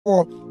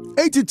or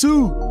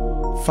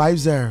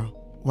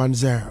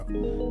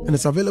 825010. And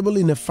it's available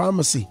in a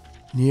pharmacy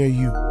near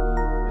you.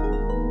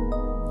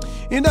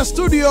 In the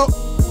studio,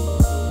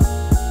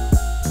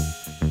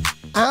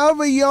 I have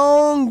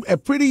a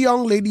pretty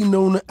young lady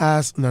known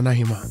as Nana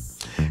Hemaa.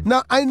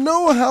 Now, I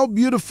know how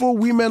beautiful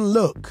women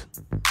look.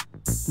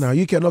 Now,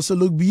 you can also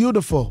look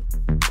beautiful.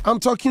 I'm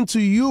talking to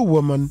you,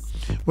 woman.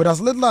 With as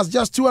little as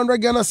just 200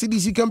 Ghana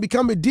cedis, you can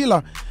become a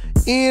dealer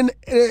in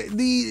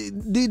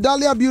the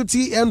Dahlia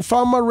Beauty and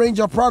Pharma range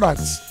of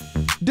products.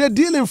 They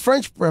deal in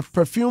French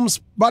perfumes,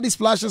 body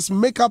splashes,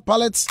 makeup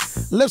palettes,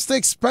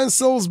 lipsticks,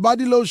 pencils,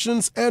 body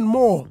lotions, and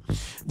more.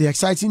 The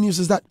exciting news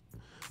is that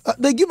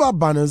they give out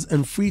banners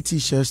and free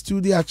t-shirts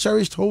to their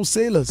cherished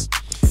wholesalers.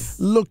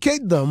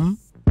 Locate them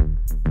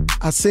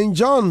at St.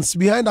 John's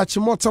behind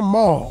Achimota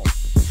Mall.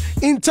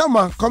 In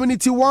Tama,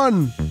 Community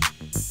 1.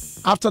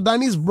 After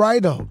Danny's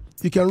Bridal,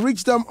 you can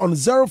reach them on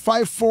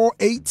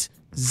 0548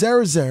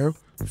 00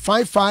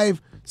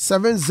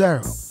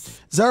 5570.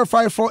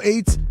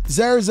 0548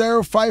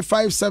 00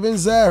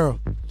 5570.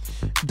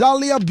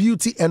 Dahlia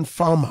Beauty and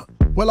Pharma.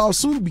 Well, I'll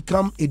soon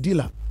become a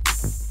dealer.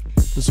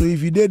 So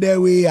if you did that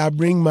way, I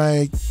bring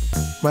my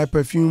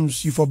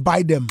perfumes, you for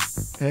buy them.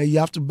 You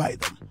have to buy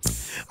them.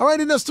 All right,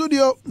 in the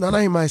studio, Nana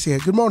Hemaa is here.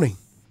 Good morning.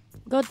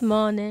 Good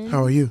morning.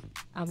 How are you?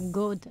 I'm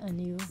good, and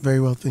you? Very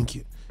well, thank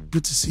you.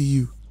 Good to see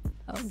you.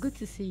 Oh, good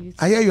to see you too.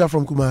 I hear you are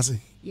from Kumasi.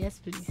 Yes,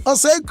 please. Oh,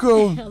 say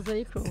Chrome.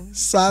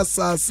 Sa.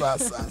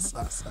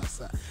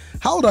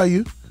 How old are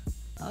you?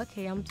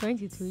 Okay, I'm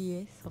 22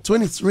 years.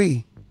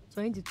 23.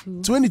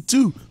 22.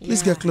 22.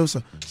 Please Yeah. get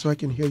closer so I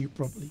can hear you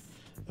properly.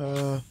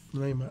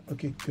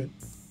 Okay, good.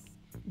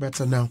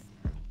 Better now.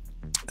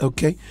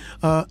 Okay.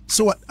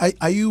 So what,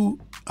 are you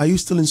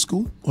still in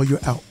school or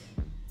you're out?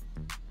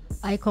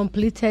 I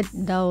completed,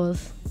 that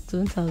was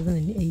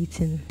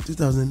 2018.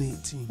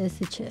 2018.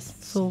 SHS.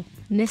 So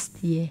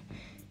next year,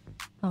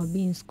 I'll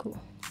be in school.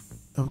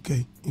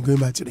 Okay. You're going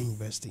back to the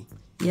university.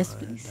 Yes, All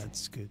right, please.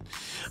 that's good.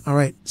 All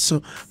right.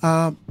 So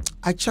I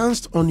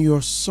chanced on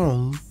your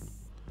song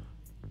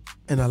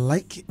and I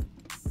like it.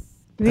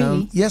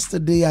 Really?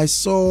 Yesterday I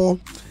saw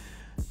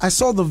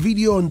the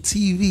video on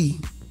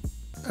TV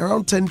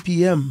around 10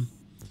 p.m.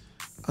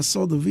 I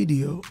saw the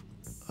video.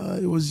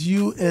 It was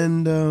you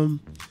and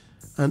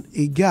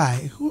a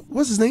guy.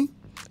 What's his name?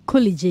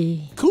 Coolie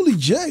J. Coolie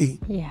J.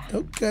 Yeah.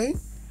 Okay.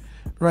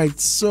 Right.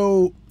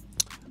 So,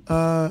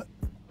 and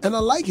I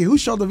like it. Who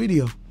shot the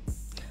video?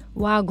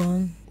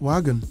 Wagon.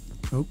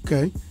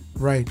 Okay.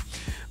 Right.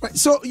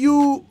 So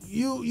you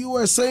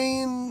were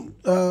saying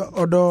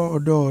Odo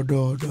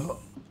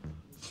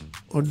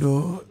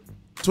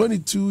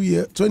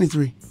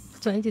 23.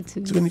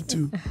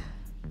 22.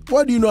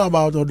 What do you know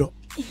about Odo?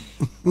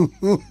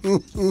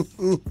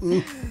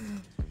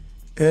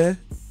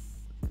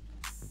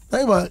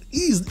 Hey man,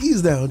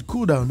 ease down,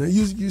 cool down.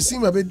 You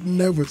seem a bit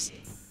nervous.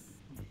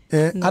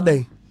 No.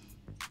 Ade.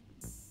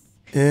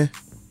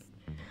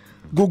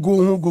 Go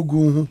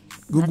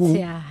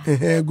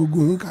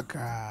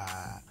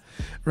kaka.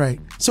 Right.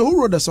 So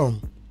who wrote the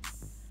song?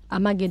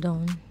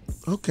 Armageddon.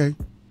 Okay.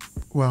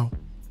 Wow.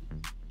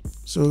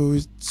 So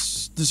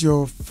is this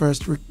your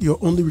your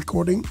only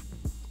recording?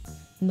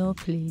 No,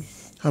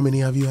 please. How many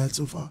have you had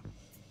so far?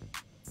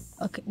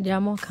 Okay, there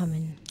are more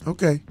coming.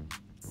 Okay.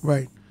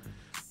 Right.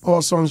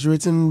 All songs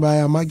written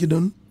by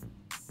Armageddon?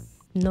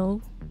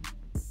 No.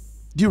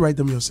 Do you write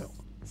them yourself?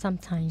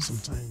 Sometimes.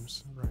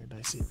 Right,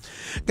 I see.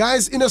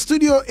 Guys, in the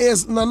studio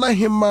is Nana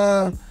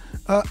Hemaa.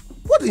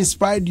 What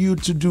inspired you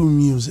to do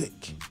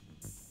music?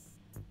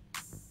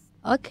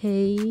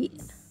 Okay,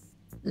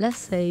 let's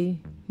say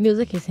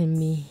music is in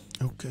me.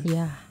 Okay.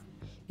 Yeah,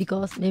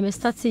 because when I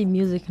started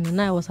music when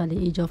I was at the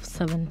age of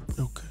 7.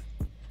 Okay.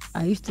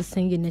 I used to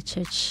sing in a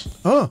church.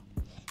 Oh,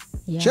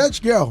 Yeah.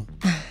 church girl.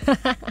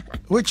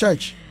 Which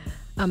church?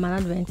 I'm an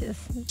Adventist.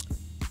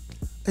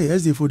 Hey,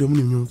 that's the for the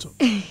money.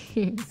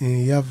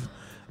 You have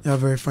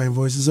very fine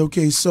voices.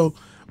 Okay, so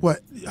what?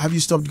 Have you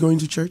stopped going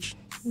to church?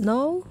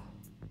 No.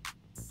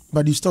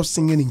 But you stopped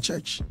singing in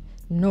church.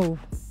 No.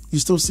 You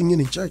still singing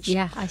in church?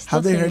 Yeah, I still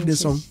Have they sing heard in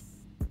this church.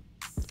 song?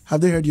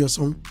 Have they heard your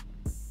song?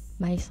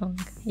 My song.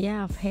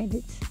 Yeah, I've heard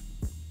it.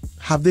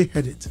 Have they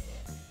heard it?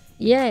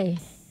 Yeah,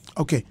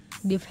 Okay.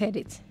 they've heard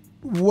it.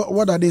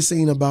 What are they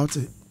saying about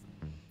it?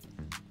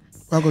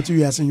 Welcome to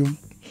you, Asenyum.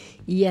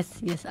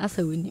 Yes, as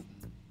a winning.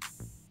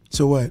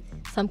 So what?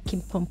 Some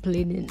keep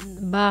complaining.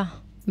 But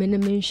there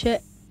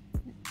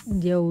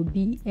will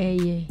be a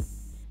year.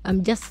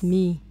 I'm just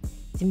me.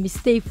 To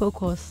stay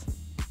focused.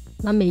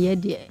 Na me ye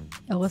de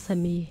I was a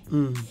me.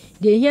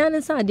 The here na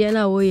sa de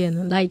na wo ye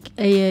no like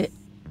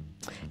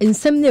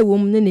nsɛm na ɛwɔ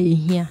mu na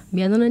ɛhia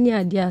me no ne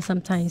ade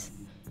sometimes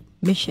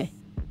me hwɛ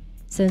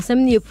sɛ nsɛm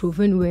na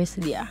proven words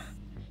dia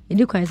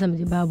ɛdi kwan sɛ me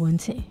de ba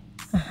abɔnten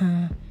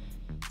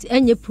ti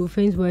ɛnyɛ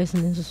proven words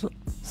no so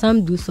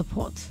some do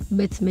support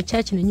but me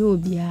church na nyɛ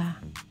obia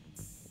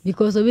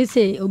because obi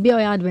say obi a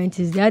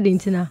Adventist they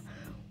didn't na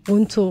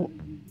wonto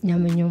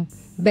nyamenyom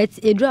but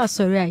edu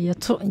asɔre a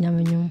yɛto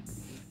nyamenyom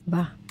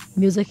ba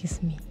music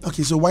is me.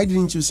 Okay, so why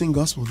didn't you sing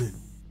gospel then?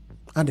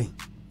 Adi.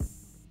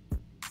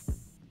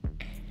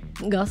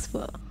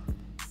 Gospel.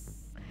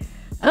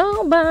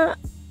 Oh, but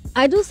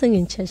I do sing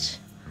in church,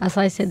 as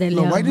I said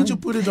earlier. No, why didn't you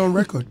put it on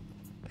record?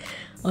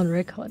 On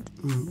record.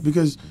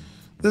 Because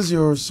this is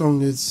your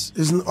song. It's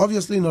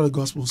obviously not a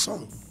gospel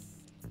song.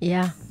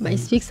 Yeah, but it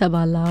speaks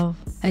about love.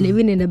 And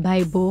even in the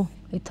Bible,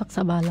 it talks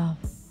about love.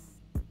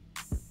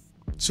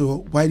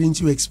 So why didn't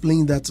you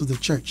explain that to the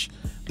church?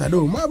 That,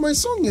 oh, my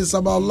song is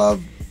about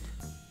love.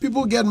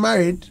 People get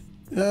married.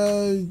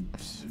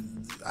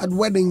 At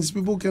weddings,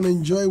 people can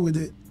enjoy with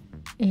it.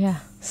 Yeah,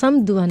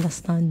 some do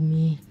understand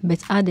me.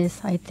 But others,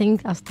 I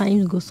think as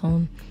time goes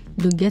on,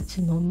 they'll get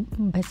to know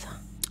better.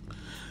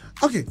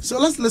 Okay, so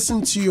let's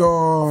listen to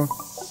your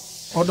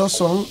other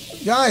song.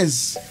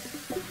 Guys,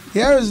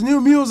 here is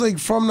new music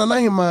from Nana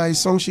Hemaa, a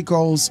song she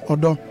calls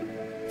Odo,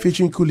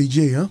 featuring Kuli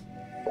J, huh?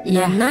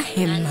 Yeah. Nana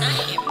Hemaa.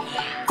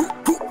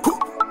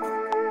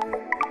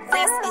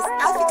 This is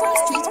African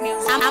street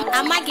music.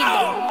 I'm Maggie.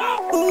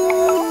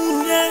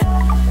 Ooh, yeah.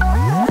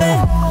 Hey.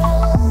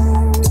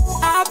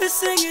 I've been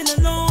singing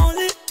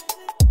lonely,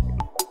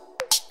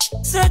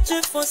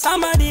 searching for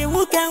somebody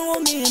who can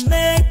hold me and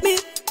make me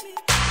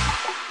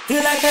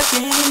feel like a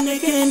king in the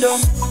kingdom.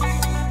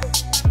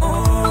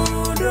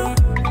 Oh, no.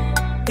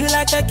 Feel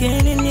like a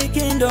king in the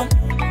kingdom.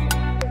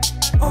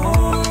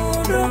 Oh,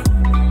 no.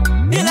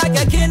 Feel like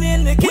a king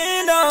in the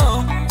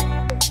kingdom.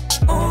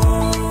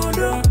 Oh,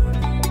 no.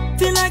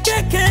 Feel like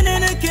a king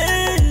in the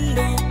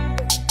kingdom.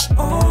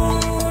 Oh,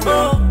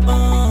 no.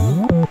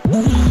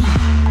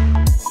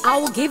 I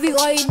will give you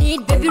all you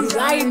need, baby,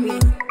 ride me.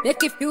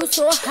 Make it feel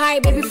so high,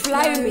 baby,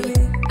 fly me.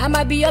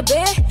 I'ma be your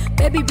bae,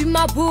 baby, be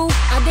my boo.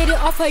 I did it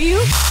all for you,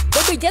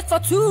 baby, just for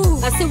two.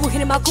 I see we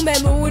hit my kume,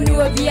 who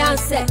knew a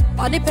Beyonce.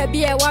 Or the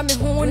baby, I want me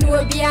who knew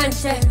a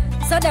Beyonce.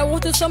 So they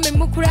want to show me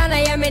Mukurana,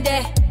 I am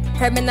there.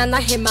 Nana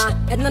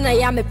Hemaa, and none I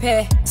am a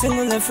pair.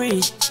 Single and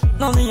free,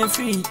 lonely and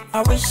free.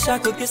 I wish I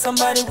could get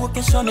somebody who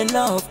can show me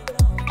love.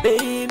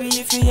 Baby,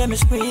 if you hear me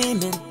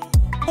screaming,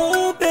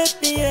 oh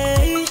baby,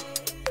 hey.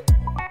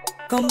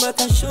 Come back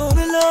and show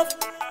me love.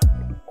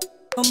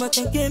 Come back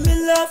and give me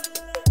love.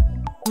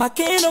 My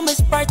kingdom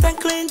is bright and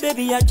clean,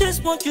 baby. I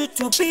just want you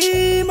to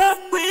be my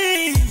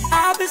queen.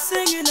 I've been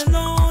singing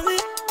lonely,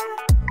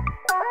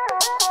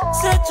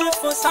 searching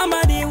for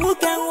somebody who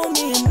can hold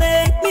me and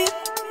make me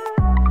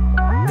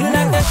feel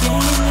like a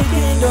king in the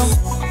kingdom.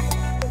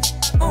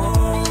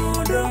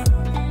 Oh, no.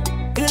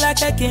 Feel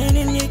like a king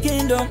in the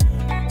kingdom.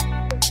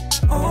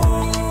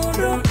 Oh,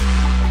 no.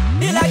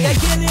 Feel like a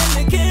king in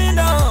the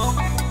kingdom.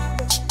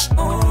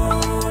 Oh,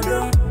 no.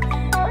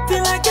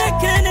 Feel like a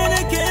king in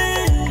the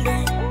kingdom.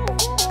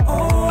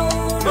 Oh,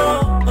 no.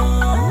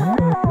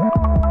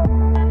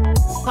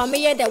 For me,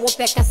 yeah, the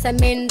Wopeka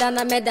Samenda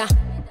Meda.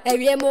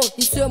 Ariemo,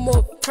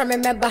 Isomo, from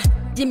remember.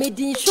 Jimmy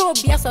Dean show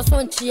be as a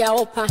son chia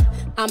opa.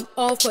 I'm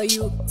all for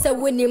you. So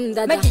win him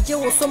that Magic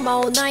was some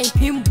 9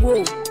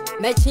 pimbo.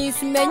 Matching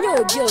to menu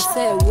of your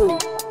say woo.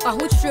 I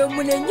would show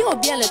when you'll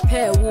be a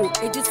pair woo.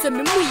 It is a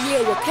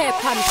year with care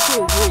pan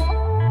show woo.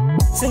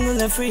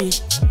 Single and free,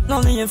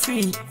 lonely and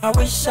free. I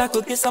wish I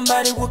could get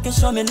somebody who can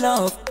show me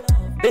love.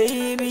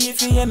 Baby,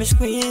 if you hear me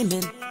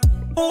screaming,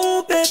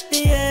 oh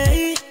baby,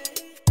 hey.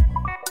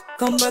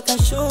 Come back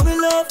and show me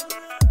love.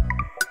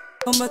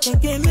 Come back and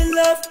give me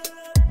love.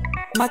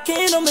 My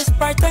kingdom is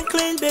bright and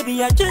clean,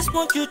 baby. I just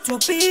want you to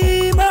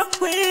be my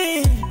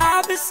queen.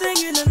 I've been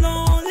singing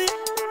lonely,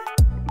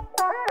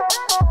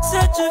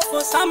 searching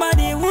for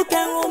somebody who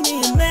can hold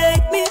me and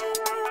make me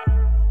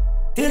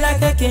feel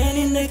like a king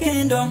in the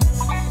kingdom.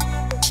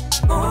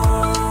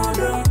 Oh,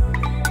 no.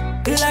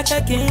 Feel like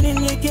a king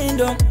in the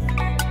kingdom.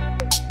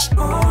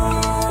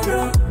 Oh,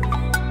 no.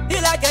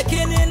 Feel like a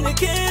king in the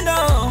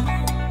kingdom.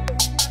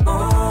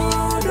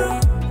 Oh, no.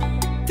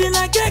 Feel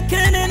like a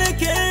king in the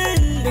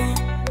kingdom.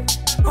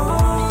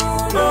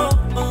 Oh, no.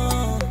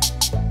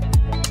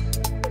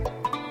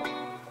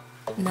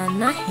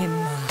 Nana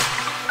Hemaa.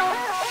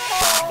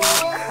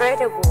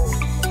 Incredible.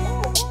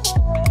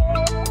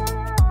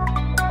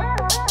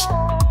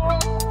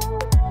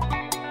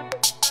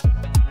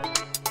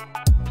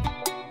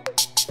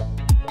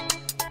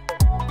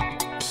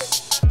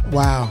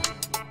 Wow.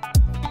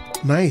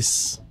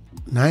 Nice.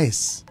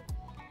 Nice.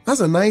 That's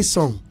a nice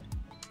song,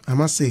 I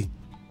must say.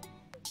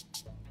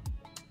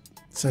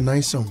 It's a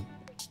nice song.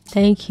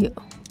 Thank you.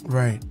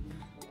 Right.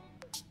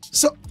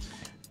 So,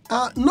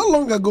 not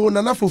long ago,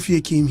 Nana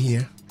Fofie came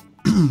here.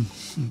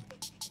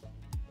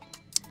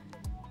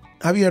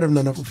 Have you heard of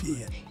Nana Fofie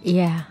yet?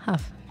 Yeah, I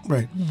have.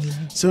 Right.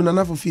 So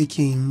Nana Fofie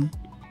came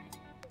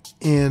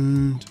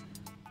and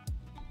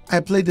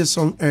I played this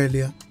song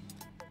earlier.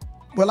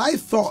 Well, I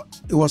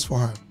thought it was for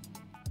her.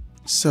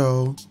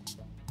 So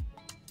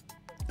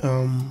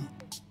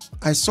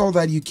I saw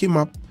that you came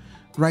up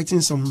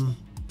writing some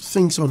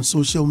things on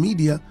social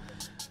media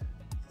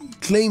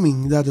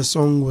claiming that the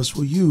song was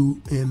for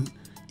you and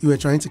you were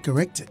trying to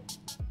correct it.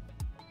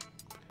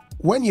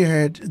 When you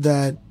heard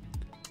that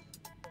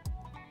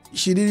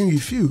she didn't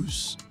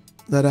refuse,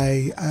 that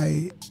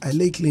I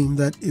lay claim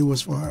that it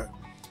was for her,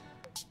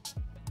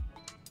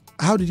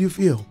 how did you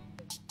feel?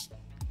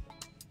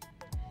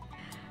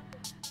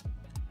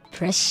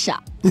 pressure.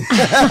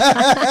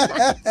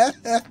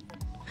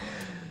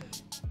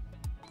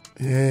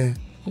 Yeah.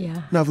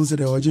 Yeah. Now who said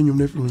the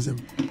original from them?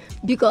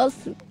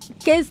 Because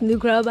case no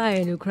cry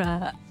by no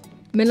cry.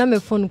 Me na me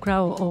phone cry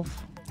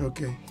off.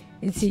 Okay.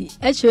 You see,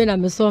 actually na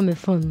me saw my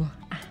phone.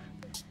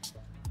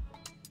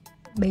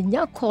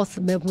 Benya course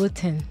be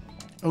 10.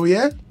 Oh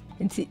yeah?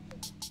 You see.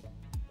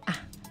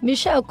 Me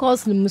share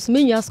course no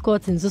musme nya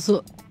scouting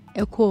so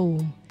echo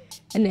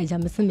and eja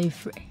me se me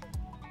free.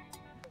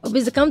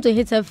 Obi come to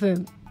hit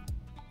FM.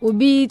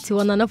 Obi ti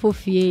wana na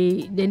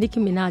fofie the Nicki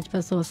Minaj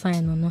person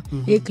sign no.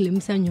 E claim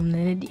say nyom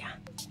na dia.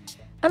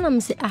 And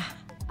I'm say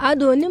I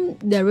don't know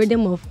the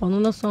rhythm of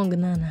another song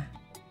nana.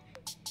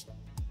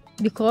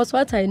 Because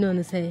what I know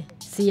is say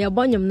see a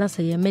bonyum na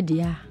say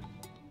media.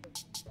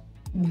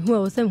 Who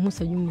was saying who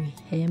say you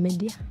hey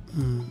media.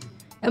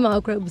 Emma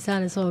okra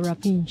busana so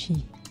rapping chi.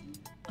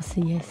 I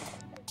say yes.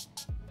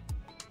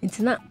 It's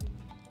not.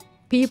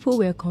 People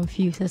were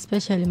confused,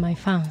 especially my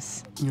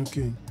fans.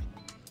 Okay.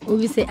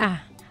 Obi say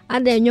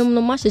ada nyom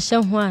no ma hye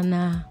ho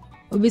ana.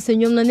 Obi say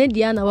nyom no ne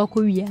dia na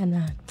wako wi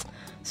ana.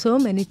 So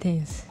many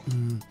things.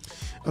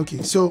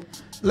 Okay, so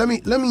let me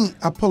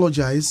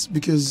apologize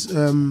because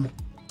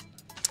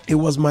it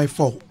was my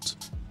fault.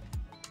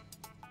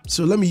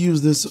 So let me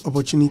use this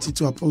opportunity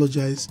to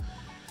apologize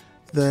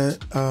that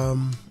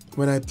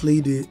when I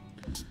played it,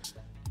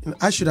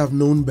 I should have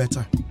known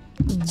better.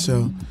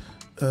 So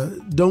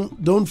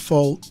don't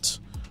fault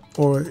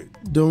or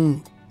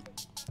don't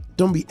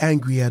be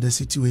angry at the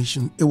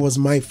situation. It was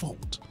my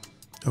fault.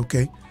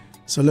 Okay,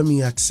 so let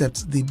me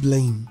accept the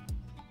blame.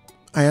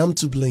 I am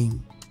to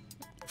blame.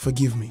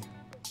 Forgive me.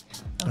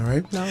 All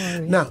right. No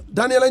worries. Now,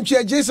 Daniel and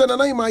Jason and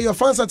Hemaa, your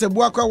fans at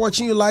Ebuakwa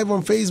watching you live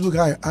on Facebook.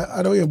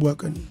 I know you're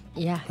Ebuakwa.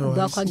 Yeah,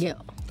 Ebuakwa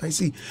girl. I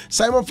see.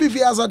 Simon Fifi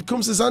Azad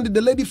comes to Sandy. The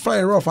lady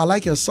fire off. I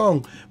like your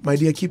song, my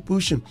dear. Keep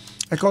pushing.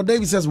 Echo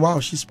David says, wow,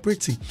 she's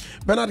pretty.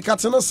 Bernard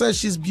Katana says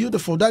she's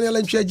beautiful. Daniel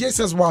and Jay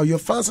says, wow, your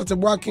fans at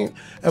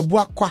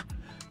Ebuakwa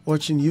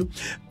watching you.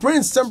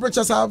 Prince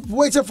Temperatures, I've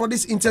waited for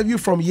this interview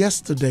from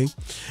yesterday.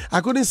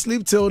 I couldn't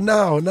sleep till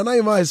now. Nana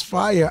Hemaa is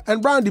fire.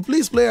 And Brandy,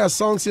 please play our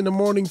songs in the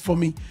morning for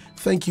me.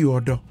 Thank you,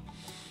 Odo.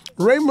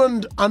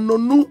 Raymond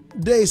Anonu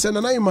Day said,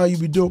 Nana Hemaa, you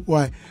be dope.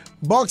 Why?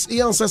 Box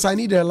Ian says, I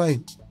need a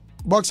line.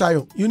 Box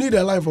Ayo, you need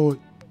a line for what?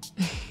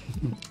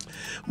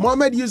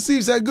 Mohammed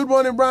Yusuf said, good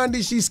morning,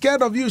 Brandy. She's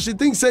scared of you. She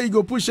thinks say you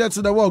go push her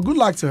to the wall. Good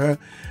luck to her.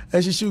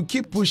 And she should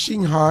keep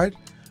pushing hard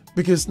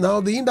because now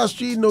the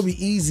industry no be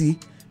easy.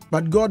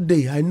 But God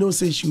day, I know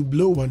say she'll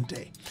blow one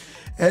day.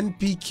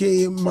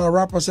 NPK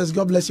Marapa says,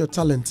 God bless your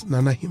talent,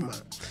 Nana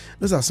Hemaa.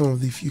 Those are some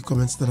of the few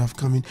comments that have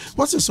come in.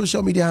 What's your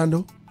social media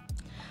handle?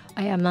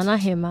 I am Nana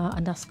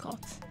Hemaa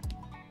 _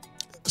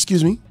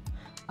 Excuse me?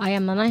 I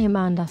am Nana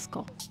Hemaa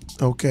 _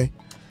 Okay.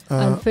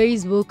 On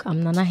Facebook,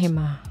 I'm Nana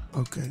Hemaa.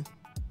 Okay.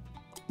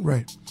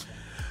 Right.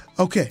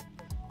 Okay.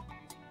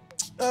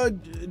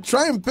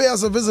 Try and pay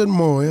us a visit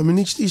more. I mean,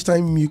 each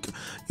time you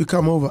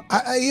come over.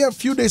 I hear a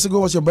few days ago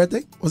was your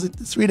birthday. Was it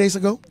 3 days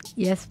ago?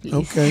 Yes, please.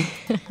 Okay.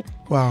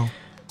 Wow.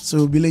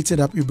 So belated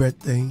happy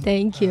birthday.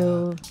 Thank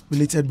you.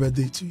 Belated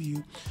birthday to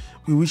you.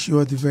 We wish you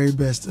all the very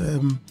best.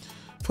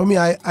 For me,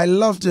 I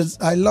loved it.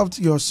 I loved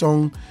your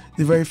song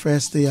the very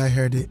first day I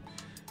heard it,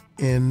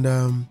 and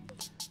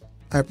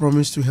I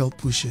promise to help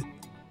push it.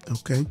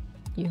 Okay.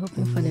 You're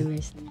hoping for the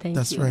best. Thank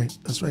That's you. right.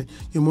 That's right.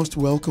 You're most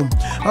welcome.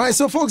 All right,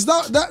 so folks,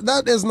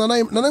 that is Nana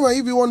Hemaa.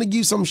 If you want to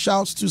give some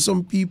shouts to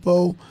some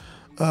people,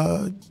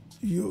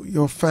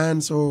 your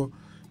fans or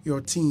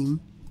your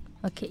team.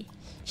 Okay.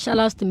 Shout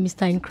outs to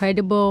Mr.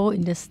 Incredible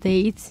in the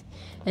States,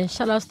 and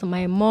shout outs to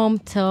my mom,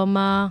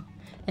 Thelma,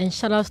 and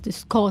shout outs to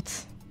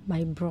Scott,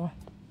 my bro.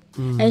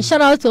 And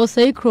shout out to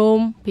Osei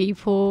Chrome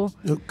people.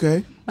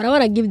 Okay. But I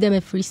want to give them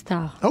a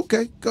freestyle.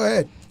 Okay, go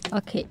ahead.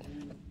 Okay.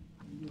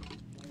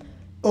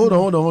 Hold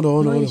on.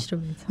 No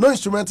instrumental. No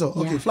instrumental.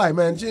 Okay, Yeah. fly,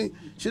 man.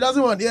 She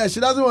doesn't want. Yeah,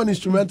 she doesn't want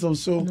instrumental.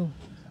 So No.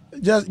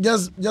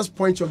 just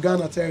point your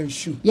gun at her and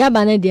shoot.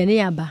 Yaba na dia ne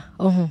yaba.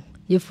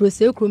 Ye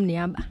frose krom ne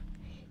yaba.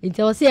 Nti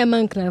o se e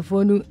man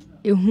krafo no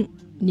ehu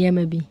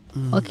niema bi.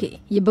 Okay,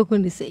 ye beku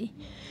ni say.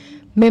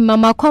 Me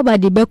mama kwaba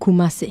de beku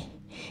mase.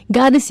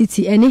 Garden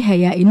City eni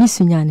heya eni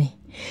sunyane.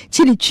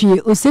 Chiri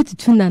twie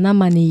osetutu na na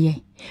mane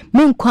ye.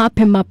 Me nkwa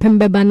apema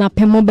pembeba na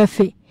pemo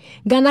befe.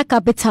 Ghana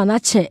capital na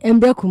che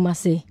embre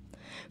kumase.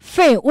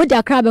 Fe wo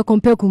dia kra be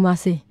compare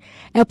kumase.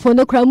 Epo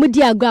no kra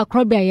mudi agwa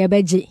akrobia ye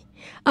beje.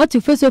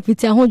 Atu face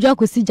opiti ahonjo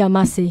akosi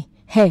jamase.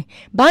 He,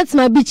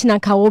 Bantma beach na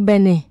ka wo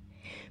bene.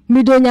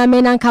 Midonya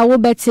me na ka wo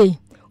bete.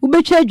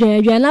 Ubetwa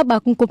adwan na ba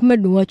kunkopme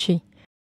do woche.